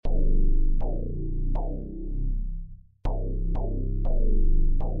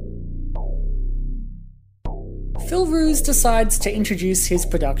Phil Rouse decides to introduce his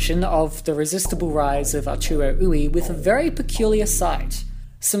production of The Resistible Rise of Arturo Ui with a very peculiar sight.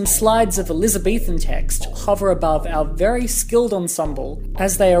 Some slides of Elizabethan text hover above our very skilled ensemble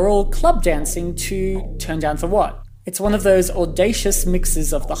as they are all club dancing to Turn Down for What? It's one of those audacious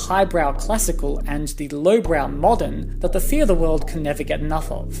mixes of the highbrow classical and the lowbrow modern that the theatre world can never get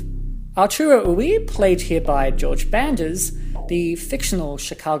enough of. Arturo Ui, played here by George Banders, the fictional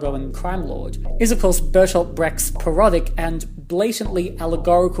Chicagoan crime lord, is of course Bertolt Brecht's parodic and blatantly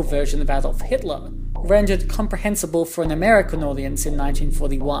allegorical version of Adolf Hitler, rendered comprehensible for an American audience in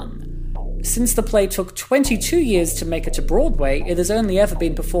 1941. Since the play took 22 years to make it to Broadway, it has only ever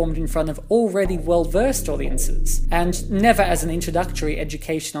been performed in front of already well-versed audiences, and never as an introductory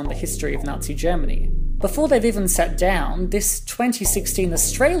education on the history of Nazi Germany. Before they've even sat down, this 2016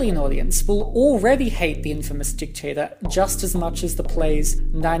 Australian audience will already hate the infamous dictator just as much as the play's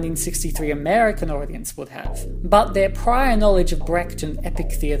 1963 American audience would have. But their prior knowledge of Brecht and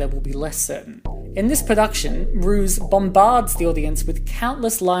Epic theatre will be less certain. In this production, Rouse bombards the audience with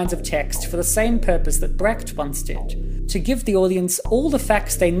countless lines of text for the same purpose that Brecht once did, to give the audience all the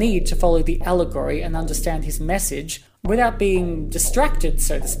facts they need to follow the allegory and understand his message, without being distracted,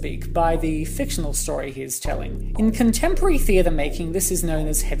 so to speak, by the fictional story he is telling. In contemporary theatre making, this is known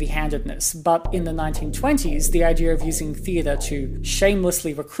as heavy-handedness, but in the 1920s, the idea of using theatre to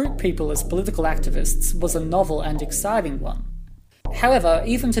shamelessly recruit people as political activists was a novel and exciting one. However,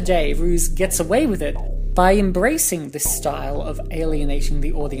 even today, Rouse gets away with it by embracing this style of alienating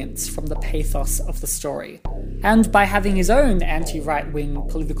the audience from the pathos of the story, and by having his own anti-right-wing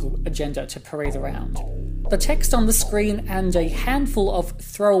political agenda to parade around. The text on the screen and a handful of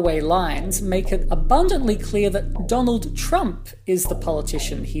throwaway lines make it abundantly clear that Donald Trump is the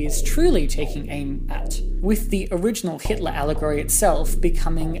politician he is truly taking aim at, with the original Hitler allegory itself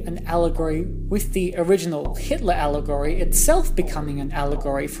becoming an allegory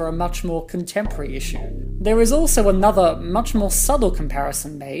for a much more contemporary issue. There is also another, much more subtle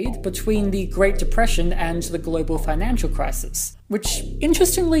comparison made between the Great Depression and the global financial crisis, which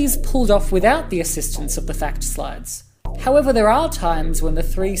interestingly is pulled off without the assistance of the fact slides. However, there are times when the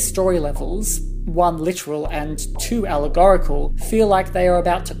three story levels, one literal and two allegorical, feel like they are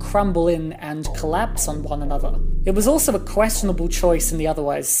about to crumble in and collapse on one another. It was also a questionable choice in the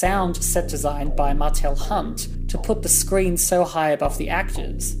otherwise sound set design by Martelle Hunt to put the screen so high above the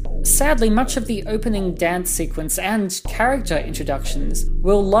actors. Sadly, much of the opening dance sequence and character introductions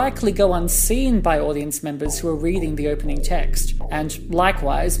will likely go unseen by audience members who are reading the opening text, and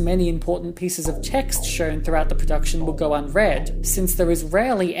likewise, many important pieces of text shown throughout the production will go unread, since there is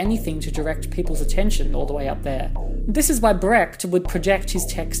rarely anything to direct people's attention all the way up there. This is why Brecht would project his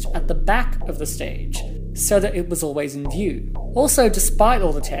text at the back of the stage, so that it was always in view. Also, despite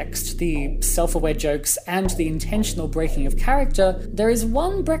all the text, the self-aware jokes, and the intentional breaking of character, there is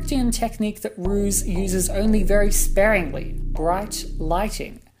one Brechtian technique that Rouse uses only very sparingly: bright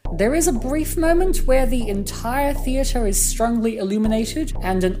lighting. There is a brief moment where the entire theatre is strongly illuminated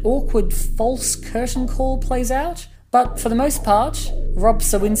and an awkward false curtain call plays out, but for the most part, Rob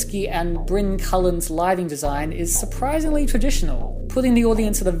Sowinski and Bryn Cullen's lighting design is surprisingly traditional, putting the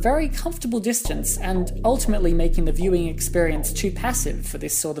audience at a very comfortable distance and ultimately making the viewing experience too passive for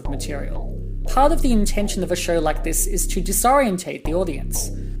this sort of material. Part of the intention of a show like this is to disorientate the audience,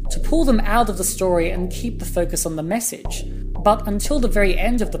 to pull them out of the story and keep the focus on the message. But until the very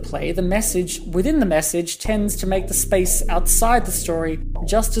end of the play, the message within the message tends to make the space outside the story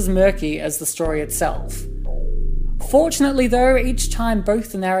just as murky as the story itself. Fortunately though, each time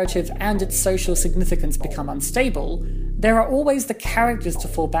both the narrative and its social significance become unstable, there are always the characters to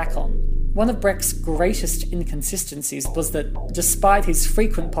fall back on. One of Brecht's greatest inconsistencies was that, despite his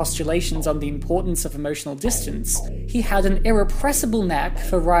frequent postulations on the importance of emotional distance, he had an irrepressible knack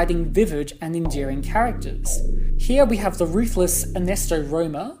for writing vivid and endearing characters. Here we have the ruthless Ernesto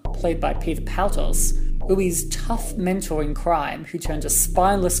Roma, played by Peter Pathos, Ui's tough mentor in crime who turned a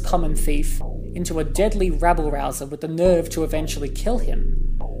spineless common thief into a deadly rabble-rouser with the nerve to eventually kill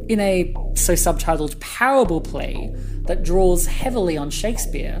him. In a so-subtitled parable play that draws heavily on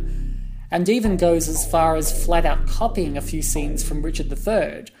Shakespeare, and even goes as far as flat-out copying a few scenes from Richard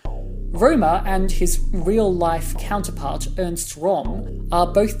III, Roma and his real-life counterpart Ernst Röhm are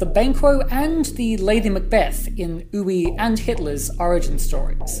both the Banquo and the Lady Macbeth in Ui and Hitler's origin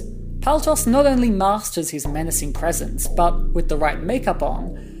stories. Pathos not only masters his menacing presence, but with the right makeup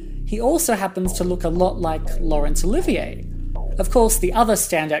on, he also happens to look a lot like Laurence Olivier. Of course, the other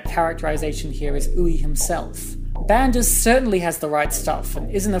standout characterization here is Ui himself. Banders certainly has the right stuff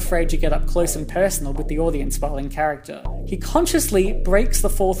and isn't afraid to get up close and personal with the audience while in character. He consciously breaks the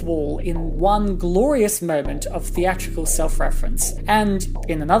fourth wall in one glorious moment of theatrical self-reference, and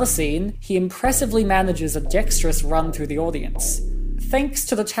in another scene, he impressively manages a dexterous run through the audience. Thanks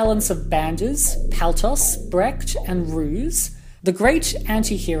to the talents of Banders, pathos, Brecht, and ruse, the great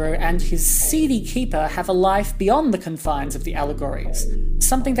anti-hero and his seedy keeper have a life beyond the confines of the allegories,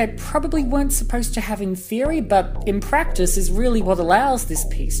 something they probably weren't supposed to have in theory, but in practice is really what allows this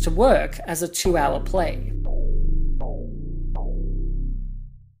piece to work as a 2-hour play.